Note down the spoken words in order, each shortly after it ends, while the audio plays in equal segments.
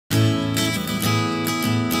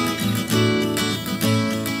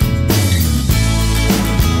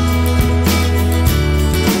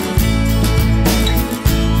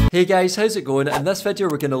Hey guys, how's it going? In this video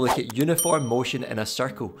we're going to look at uniform motion in a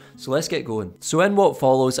circle. So let's get going. So in what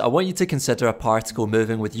follows, I want you to consider a particle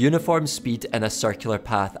moving with uniform speed in a circular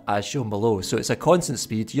path as shown below. So it's a constant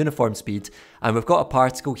speed, uniform speed, and we've got a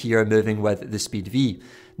particle here moving with the speed v.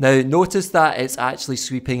 Now notice that it's actually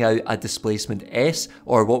sweeping out a displacement s,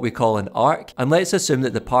 or what we call an arc, and let's assume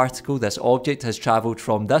that the particle, this object, has travelled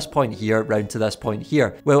from this point here round to this point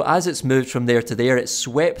here. Well, as it's moved from there to there, it's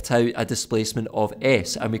swept out a displacement of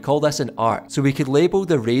s, and we call this an arc. So we could label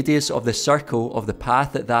the radius of the circle of the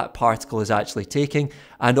path that that particle is actually taking,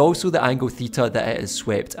 and also the angle theta that it is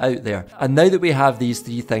swept out there. And now that we have these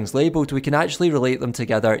three things labelled, we can actually relate them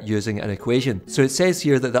together using an equation. So it says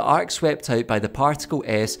here that the arc swept out by the particle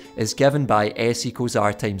s is given by s equals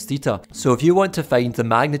r times theta. So if you want to find the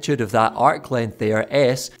magnitude of that arc length there,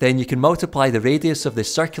 s, then you can multiply the radius of the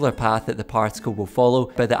circular path that the particle will follow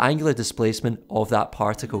by the angular displacement of that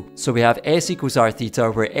particle. So we have s equals r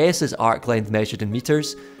theta, where s is arc length measured in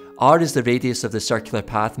meters, r is the radius of the circular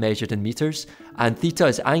path measured in meters, and theta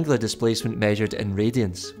is angular displacement measured in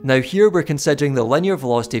radians. Now here we're considering the linear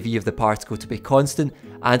velocity v of the particle to be constant,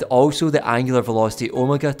 and also the angular velocity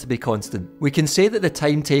omega to be constant. We can say that the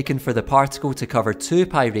time taken for the particle to cover 2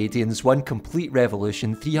 pi radians, one complete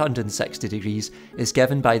revolution, 360 degrees, is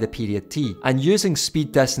given by the period t. And using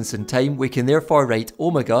speed, distance and time, we can therefore write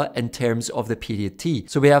omega in terms of the period t.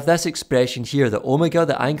 So we have this expression here that omega,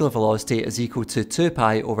 the angular velocity, is equal to 2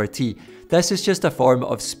 pi over t. This is just a form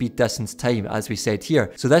of speed, distance, time, as we said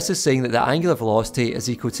here. So this is saying that the angular velocity is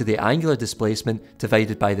equal to the angular displacement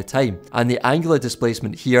divided by the time. And the angular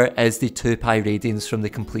displacement here is the 2 pi radians from the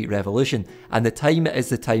complete revolution. And the time is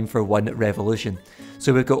the time for one revolution.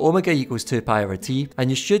 So we've got omega equals 2 pi over t, and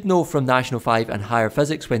you should know from National 5 and higher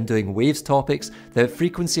physics when doing waves topics that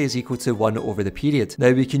frequency is equal to 1 over the period. Now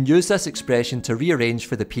we can use this expression to rearrange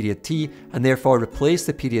for the period t, and therefore replace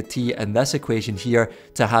the period t in this equation here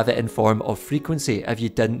to have it in form of frequency if you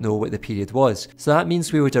didn't know what the period was. So that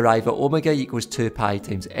means we would arrive at omega equals 2 pi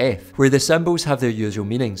times f, where the symbols have their usual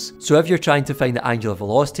meanings. So if you're trying to find the angular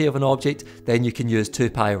velocity of an object, then you can use 2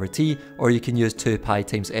 pi over t, or you can use 2 pi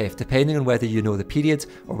times f, depending on whether you know the period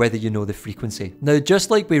or whether you know the frequency. Now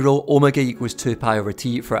just like we wrote omega equals 2 pi over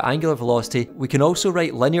t for angular velocity, we can also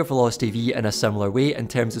write linear velocity v in a similar way in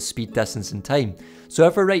terms of speed, distance and time. So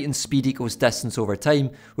if we're writing speed equals distance over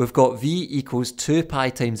time, we've got v equals 2 pi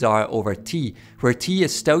times r over t, where t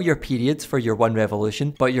is still your period for your one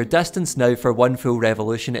revolution, but your distance now for one full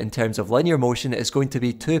revolution in terms of linear motion is going to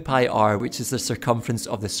be 2 pi r, which is the circumference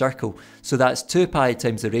of the circle. So that's 2 pi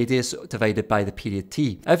times the radius divided by the period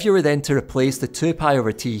t. If you were then to replace the 2 pi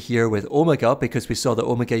over t here with omega, because we saw that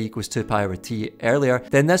omega equals 2 pi over t earlier,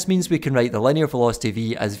 then this means we can write the linear velocity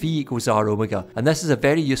v as v equals r omega. And this is a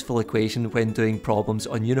very useful equation when doing problems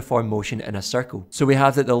on uniform motion in a circle. So we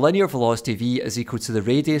have that the linear velocity v is equal to the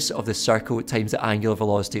radius of the circle times the angular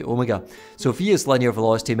velocity omega. So v is linear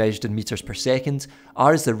velocity measured in meters per second,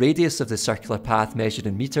 r is the radius of the circular path measured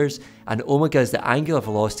in meters, and omega is the angular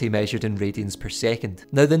velocity measured in radians per second.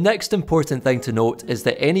 Now the next important thing to note is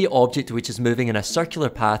that any object which is moving in a circular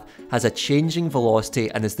path has a changing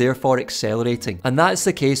velocity and is therefore accelerating. And that's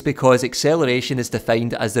the case because acceleration is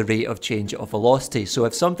defined as the rate of change of velocity. So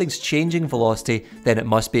if something's changing velocity, then it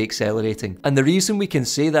must be accelerating. And the reason we can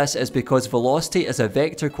say this is because velocity is a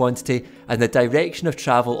vector quantity and the direction of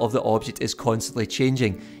travel of the object is constantly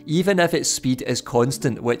changing, even if its speed is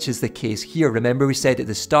constant, which is the case here. Remember we said at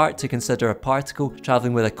the start to consider a particle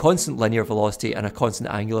travelling with a constant linear velocity and a constant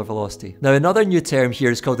angular velocity. Now another new term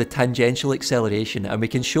here is called the tangential acceleration, and we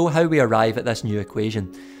can show how we arrive at this new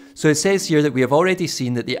equation. So it says here that we have already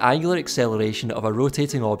seen that the angular acceleration of a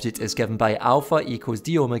rotating object is given by alpha equals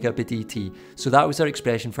d omega by dt. So that was our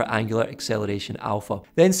expression for angular acceleration alpha.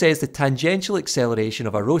 Then says the tangential acceleration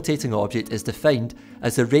of a rotating object is defined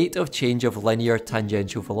as the rate of change of linear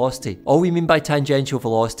tangential velocity. All we mean by tangential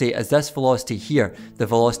velocity is this velocity here, the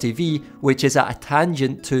velocity v, which is at a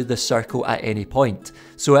tangent to the circle at any point.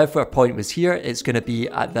 So if our point was here, it's going to be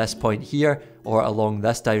at this point here, or along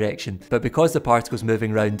this direction. But because the particle is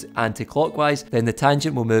moving around anti-clockwise, then the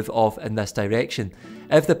tangent will move off in this direction.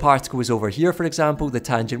 If the particle was over here, for example, the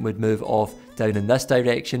tangent would move off down in this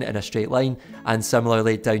direction in a straight line, and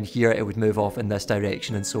similarly down here it would move off in this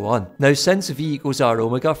direction, and so on. Now since v equals r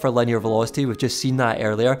omega for linear velocity, we've just seen that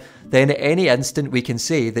earlier, then at any instant we can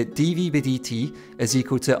say that dv by dt is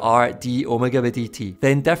equal to r d omega by dt.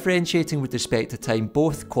 Then differentiating with respect to time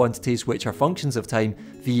both quantities which are functions of time,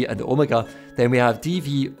 v and omega, Then we have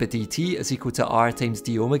dv by dt is equal to r times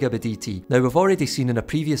d omega by dt. Now we've already seen in a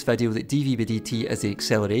previous video that dv by dt is the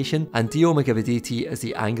acceleration and d omega by dt is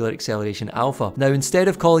the angular acceleration alpha. Now instead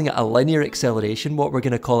of calling it a linear acceleration, what we're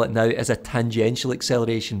going to call it now is a tangential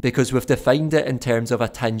acceleration, because we've defined it in terms of a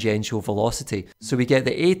tangential velocity. So we get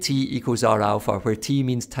the at equals r alpha, where t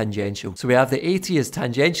means tangential. So we have the at as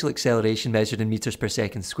tangential acceleration measured in meters per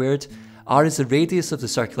second squared, r is the radius of the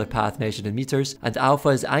circular path measured in meters, and alpha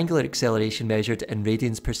is angular acceleration measured in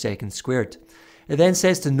radians per second squared. It then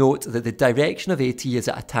says to note that the direction of AT is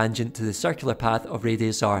at a tangent to the circular path of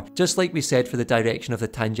radius r, just like we said for the direction of the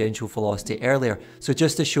tangential velocity earlier. So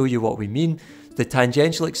just to show you what we mean, the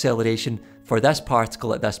tangential acceleration for this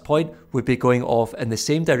particle at this point would be going off in the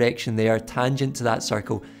same direction there, tangent to that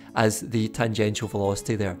circle, as the tangential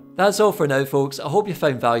velocity there. That's all for now, folks. I hope you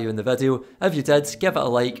found value in the video. If you did, give it a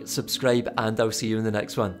like, subscribe, and I'll see you in the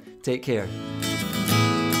next one. Take care.